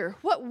here,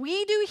 what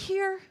we do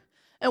here,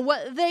 and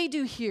what they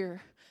do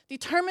here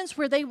determines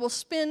where they will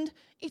spend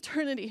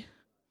eternity.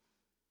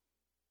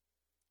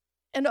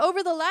 And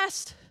over the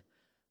last,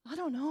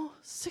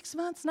 6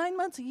 months, 9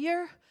 months, a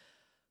year,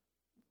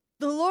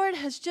 the Lord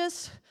has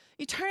just,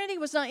 eternity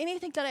was not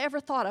anything that I ever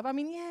thought of. I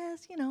mean,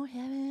 yes,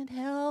 heaven,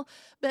 hell,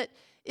 but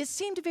it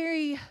seemed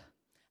very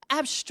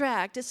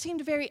abstract. It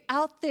seemed very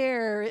out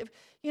there.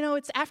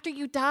 It's after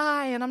you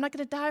die, and I'm not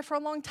going to die for a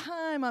long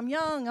time. I'm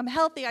young. I'm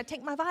healthy. I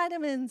take my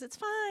vitamins. It's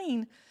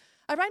fine.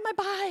 I ride my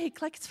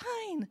bike. Like, it's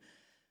fine.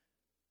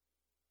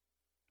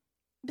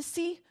 But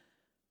see,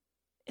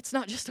 it's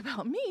not just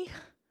about me,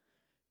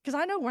 because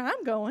I know where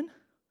I'm going,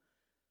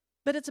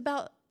 but it's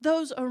about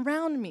those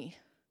around me.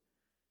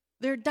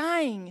 They're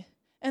dying,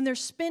 and they're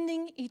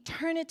spending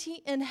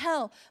eternity in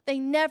hell. They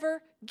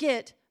never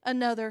get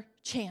another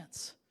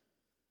chance.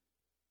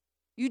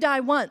 You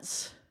die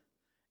once.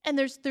 And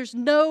there's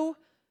no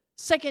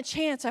second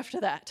chance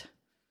after that.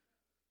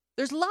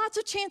 There's lots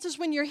of chances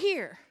when you're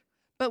here.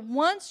 But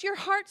once your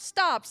heart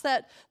stops,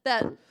 that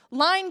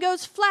line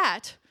goes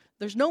flat,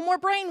 there's no more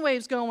brain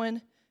waves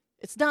going,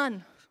 it's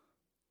done.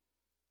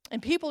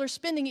 And people are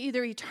spending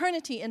either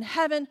eternity in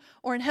heaven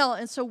or in hell.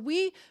 And so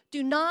we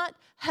do not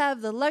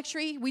have the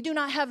luxury, we do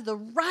not have the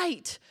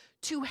right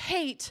to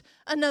hate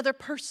another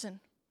person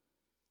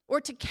or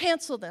to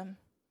cancel them.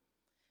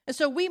 And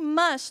so we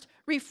must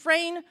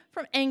refrain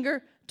from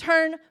anger,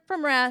 turn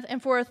from wrath,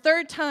 and for a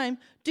third time,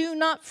 do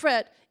not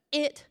fret.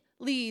 It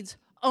leads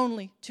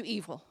only to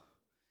evil.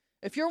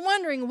 If you're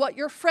wondering what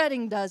your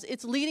fretting does,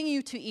 it's leading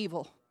you to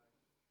evil.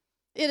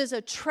 It is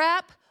a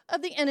trap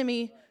of the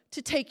enemy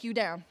to take you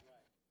down.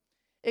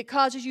 It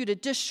causes you to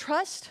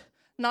distrust,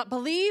 not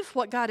believe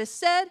what God has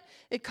said.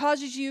 It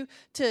causes you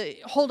to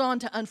hold on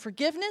to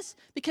unforgiveness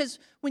because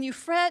when you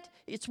fret,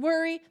 it's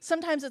worry.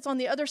 Sometimes it's on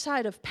the other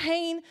side of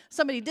pain.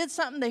 Somebody did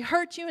something, they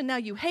hurt you, and now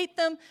you hate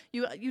them.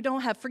 You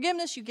don't have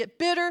forgiveness. You get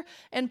bitter.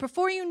 And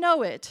before you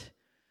know it,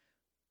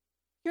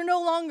 you're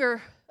no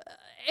longer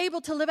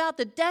able to live out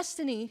the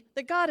destiny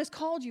that God has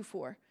called you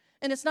for.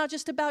 And it's not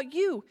just about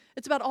you.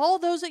 It's about all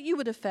those that you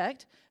would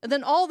affect, and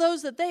then all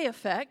those that they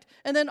affect,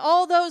 and then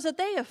all those that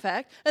they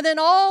affect, and then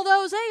all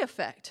those they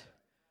affect.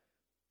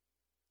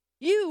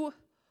 You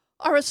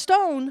are a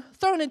stone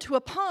thrown into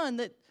a pond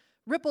that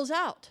ripples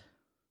out.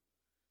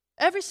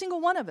 Every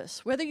single one of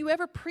us, whether you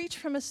ever preach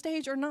from a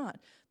stage or not,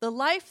 the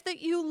life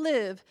that you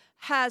live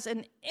has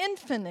an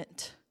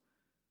infinite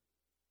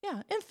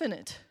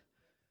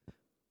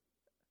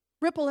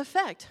ripple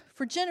effect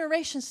for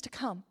generations to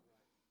come.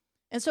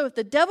 And so if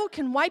the devil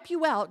can wipe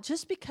you out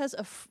just because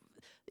of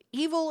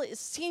evil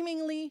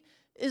seemingly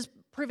is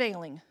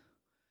prevailing,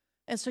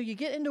 and so you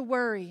get into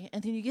worry,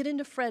 and then you get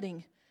into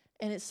fretting,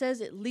 and it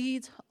says it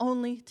leads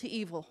only to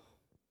evil.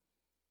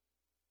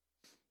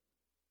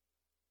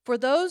 For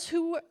those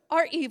who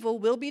are evil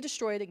will be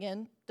destroyed,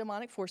 again,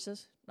 demonic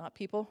forces, not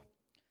people.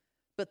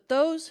 But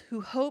those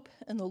who hope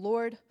in the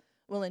Lord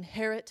will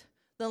inherit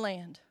the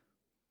land.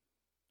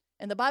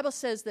 And the Bible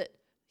says that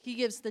he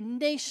gives the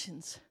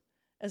nations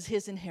as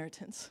his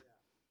inheritance.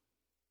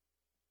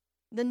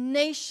 The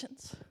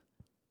nations.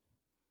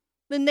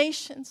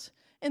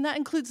 And that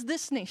includes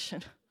this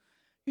nation.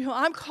 You know,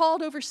 I'm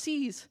called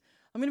overseas.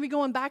 I'm going to be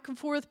going back and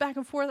forth.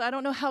 I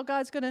don't know how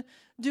God's going to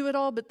do it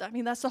all, but I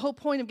mean, that's the whole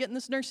point of getting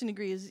this nursing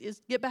degree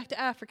is get back to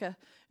Africa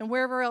and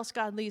wherever else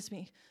God leads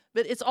me.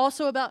 But it's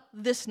also about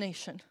this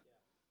nation.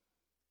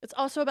 It's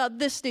also about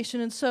this nation.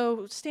 And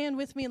so stand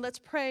with me and let's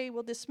pray.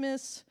 We'll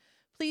dismiss.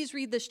 Please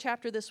read this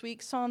chapter this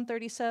week, Psalm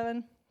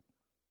 37.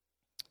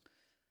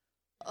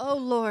 Oh,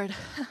 Lord.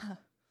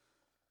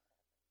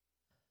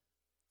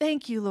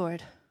 Thank you,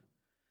 Lord.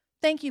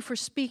 Thank you for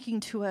speaking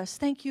to us.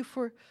 Thank you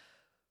for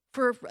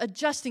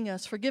adjusting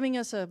us, for giving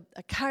us a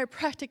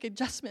chiropractic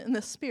adjustment in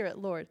the spirit,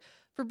 Lord,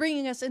 for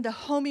bringing us into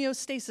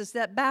homeostasis,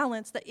 that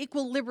balance, that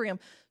equilibrium,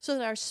 so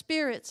that our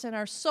spirits and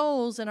our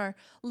souls and our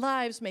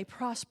lives may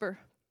prosper.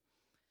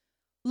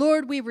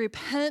 Lord, we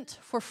repent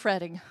for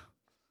fretting.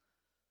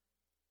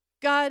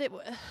 God,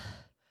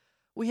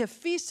 we have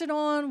feasted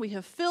on, we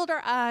have filled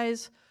our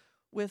eyes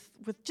with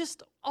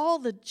just all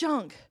the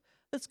junk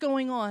that's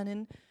going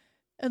on.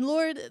 And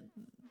Lord,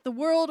 the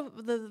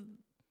world,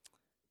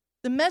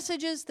 the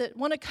messages that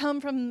want to come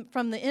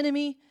from the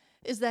enemy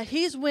is that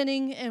he's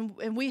winning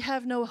and we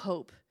have no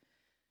hope.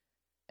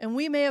 And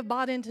we may have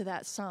bought into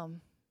that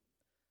some.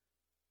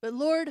 But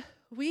Lord,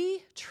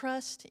 we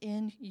trust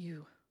in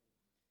you.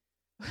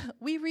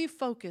 We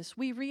refocus,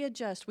 we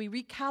readjust, we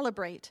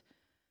recalibrate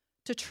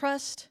to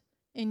trust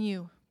in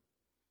you.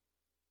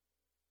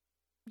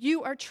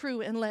 You are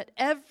true, and let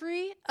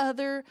every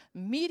other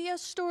media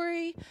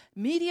story,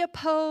 media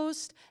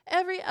post,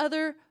 every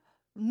other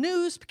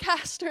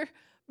newscaster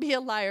be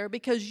a liar,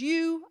 because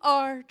you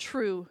are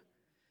true.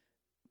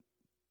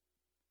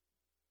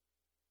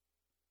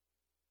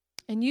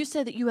 And you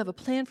said that you have a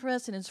plan for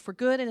us, and it's for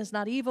good and it's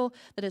not evil,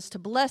 that it's to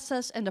bless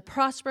us and to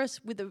prosper us,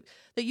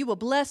 that you will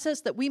bless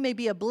us, that we may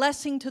be a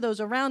blessing to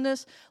those around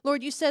us.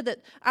 Lord, you said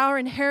that our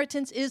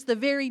inheritance is the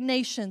very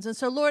nations. And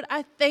so, Lord,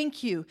 I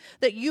thank you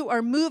that you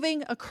are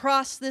moving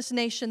across this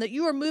nation, that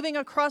you are moving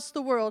across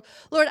the world.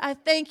 Lord, I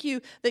thank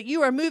you that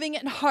you are moving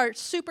in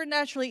hearts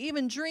supernaturally,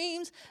 even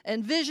dreams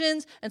and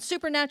visions and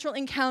supernatural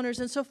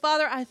encounters. And so,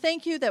 Father, I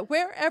thank you that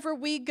wherever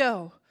we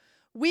go,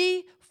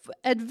 we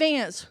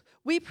advance.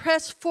 We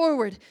press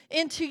forward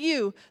into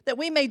you that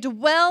we may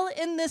dwell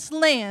in this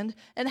land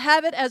and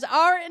have it as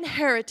our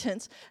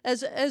inheritance,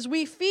 as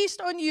we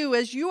feast on you,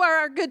 as you are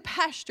our good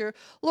pasture,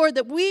 Lord,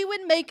 that we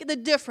would make the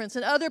difference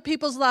in other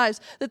people's lives,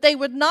 that they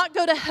would not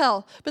go to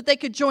hell, but they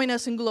could join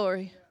us in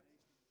glory.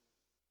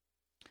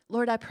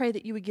 Lord, I pray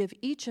that you would give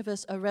each of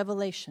us a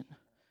revelation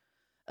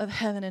of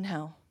heaven and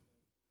hell.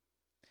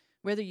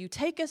 Whether you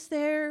take us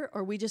there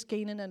or we just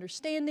gain an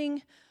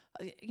understanding,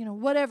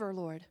 whatever,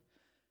 Lord.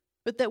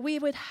 But that we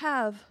would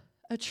have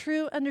a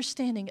true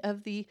understanding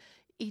of the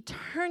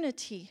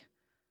eternity,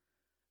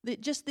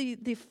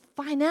 the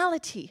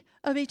finality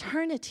of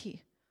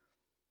eternity.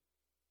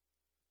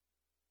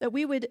 That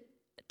we would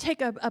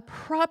take a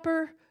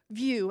proper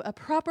view, a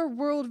proper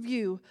world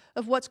view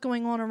of what's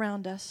going on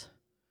around us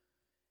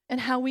and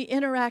how we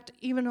interact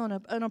even on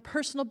a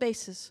personal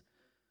basis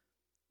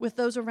with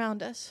those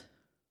around us.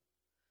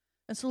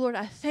 And so, Lord,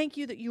 I thank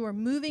you that you are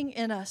moving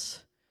in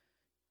us.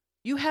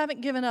 You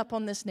haven't given up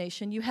on this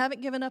nation. You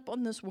haven't given up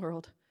on this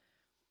world.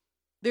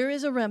 There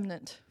is a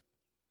remnant.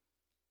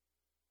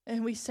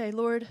 And we say,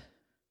 Lord,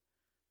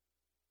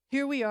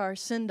 here we are.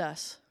 Send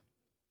us.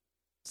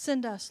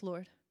 Send us,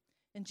 Lord.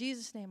 In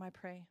Jesus' name I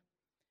pray.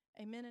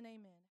 Amen and amen.